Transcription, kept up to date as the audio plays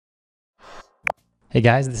Hey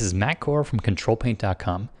guys, this is Matt Core from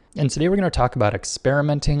Ctrl+Paint.com, and today we're going to talk about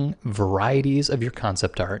experimenting varieties of your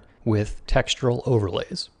concept art with textural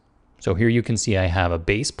overlays. So here you can see I have a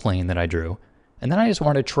base plane that I drew, and then I just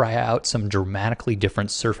wanted to try out some dramatically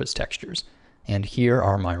different surface textures, and here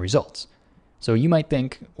are my results. So you might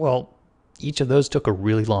think, well, each of those took a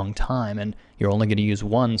really long time, and you're only going to use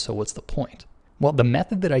one, so what's the point? Well, the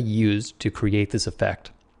method that I used to create this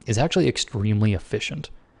effect is actually extremely efficient.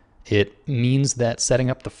 It means that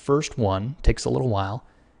setting up the first one takes a little while,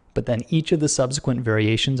 but then each of the subsequent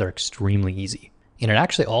variations are extremely easy. And it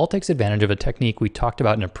actually all takes advantage of a technique we talked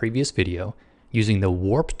about in a previous video, using the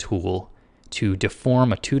warp tool to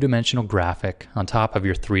deform a two-dimensional graphic on top of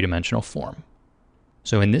your three-dimensional form.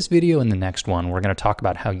 So in this video and the next one, we're going to talk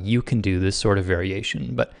about how you can do this sort of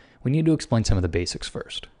variation, but we need to explain some of the basics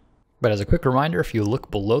first. But as a quick reminder, if you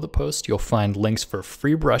look below the post, you'll find links for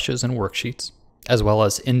free brushes and worksheets, as well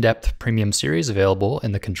as in-depth premium series available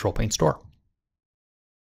in the Ctrl+Paint store.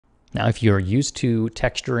 Now, if you're used to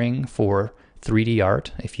texturing for 3D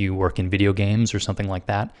art, if you work in video games or something like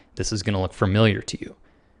that, this is going to look familiar to you.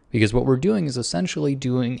 Because what we're doing is essentially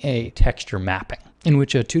doing a texture mapping, in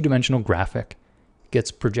which a two-dimensional graphic gets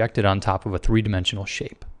projected on top of a three-dimensional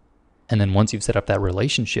shape. And then once you've set up that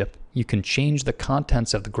relationship, you can change the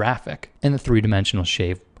contents of the graphic, and the three-dimensional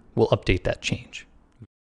shape will update that change.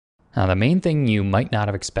 Now, the main thing you might not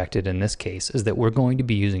have expected in this case is that we're going to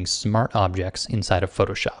be using smart objects inside of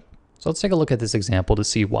Photoshop. So let's take a look at this example to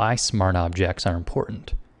see why smart objects are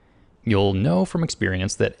important. You'll know from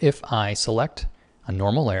experience that if I select a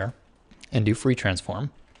normal layer and do free transform,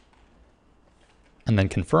 and then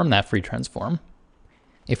confirm that free transform,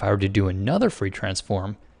 if I were to do another free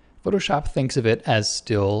transform, Photoshop thinks of it as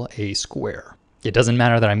still a square. It doesn't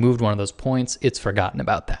matter that I moved one of those points, it's forgotten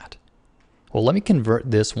about that. Well, let me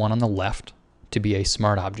convert this one on the left to be a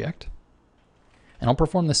smart object, and I'll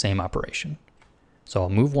perform the same operation. So I'll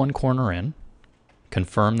move one corner in,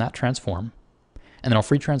 confirm that transform, and then I'll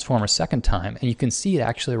free transform a second time, and you can see it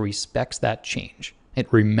actually respects that change.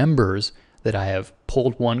 It remembers that I have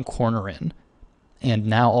pulled one corner in, and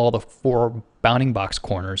now all the four bounding box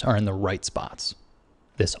corners are in the right spots.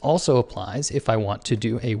 This also applies if I want to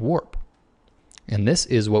do a warp. And this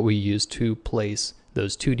is what we use to place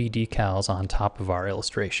those 2D decals on top of our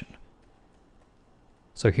illustration.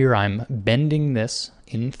 So here I'm bending this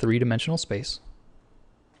in three-dimensional space,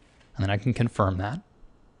 and then I can confirm that.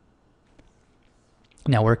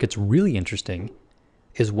 Now where it gets really interesting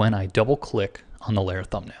is when I double-click on the layer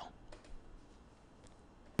thumbnail.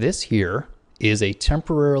 This here is a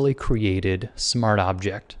temporarily created smart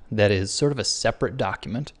object that is sort of a separate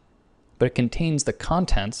document, but it contains the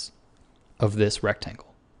contents of this rectangle.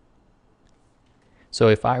 So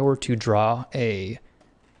if I were to draw a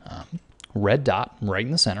red dot right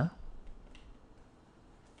in the center,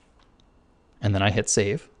 and then I hit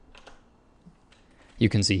save, you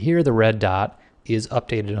can see here the red dot is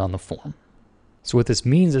updated on the form. So what this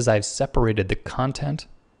means is I've separated the content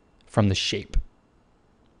from the shape.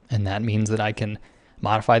 And that means that I can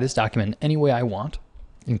modify this document any way I want,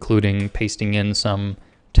 including pasting in some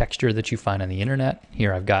texture that you find on the internet.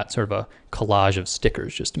 Here I've got sort of a collage of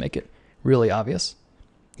stickers just to make it really obvious.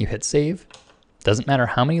 You hit save. Doesn't matter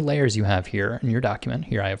how many layers you have here in your document.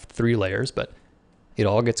 Here I have 3 layers, but it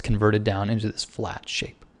all gets converted down into this flat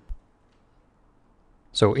shape.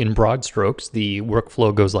 So in broad strokes, the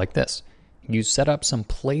workflow goes like this. You set up some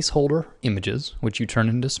placeholder images, which you turn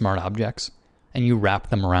into smart objects, and you wrap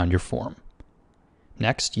them around your form.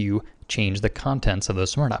 Next, you change the contents of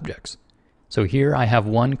those smart objects. So here I have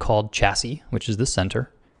one called chassis, which is the center.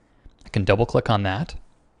 I can double click on that.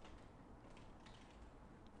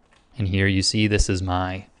 And here you see this is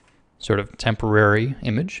my sort of temporary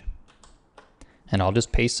image. And I'll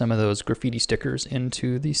just paste some of those graffiti stickers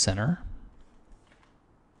into the center.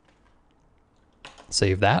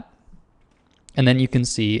 Save that. And then you can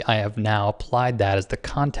see I have now applied that as the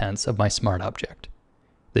contents of my smart object.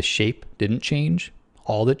 The shape didn't change.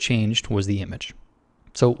 All that changed was the image.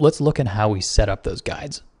 So let's look at how we set up those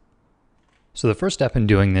guides. So the first step in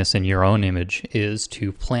doing this in your own image is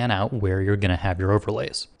to plan out where you're going to have your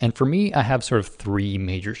overlays. And for me, I have sort of 3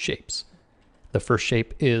 major shapes. The first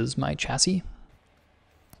shape is my chassis.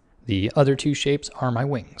 The other 2 shapes are my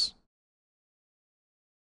wings.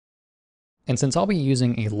 And since I'll be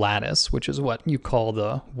using a lattice, which is what you call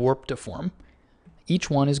the warp deform, each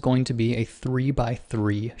one is going to be a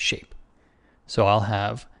 3x3 shape. So I'll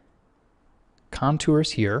have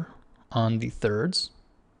contours here on the thirds,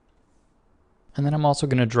 and then I'm also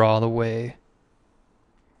going to draw the way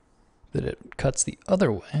that it cuts the other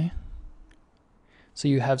way. So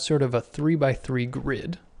you have sort of a 3x3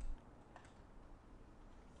 grid.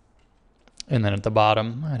 And then at the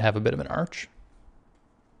bottom, I'd have a bit of an arch.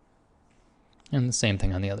 And the same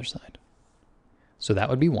thing on the other side. So that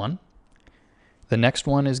would be one. The next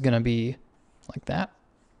one is going to be like that.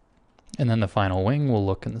 And then the final wing will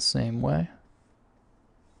look in the same way.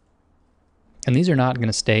 And these are not going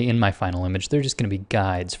to stay in my final image. They're just going to be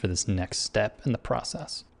guides for this next step in the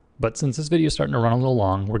process. But since this video is starting to run a little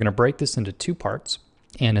long, we're going to break this into two parts.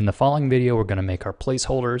 And in the following video, we're going to make our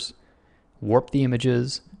placeholders, warp the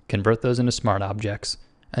images, convert those into smart objects,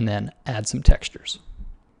 and then add some textures.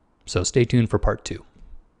 So stay tuned for part 2.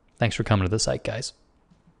 Thanks for coming to the site, guys.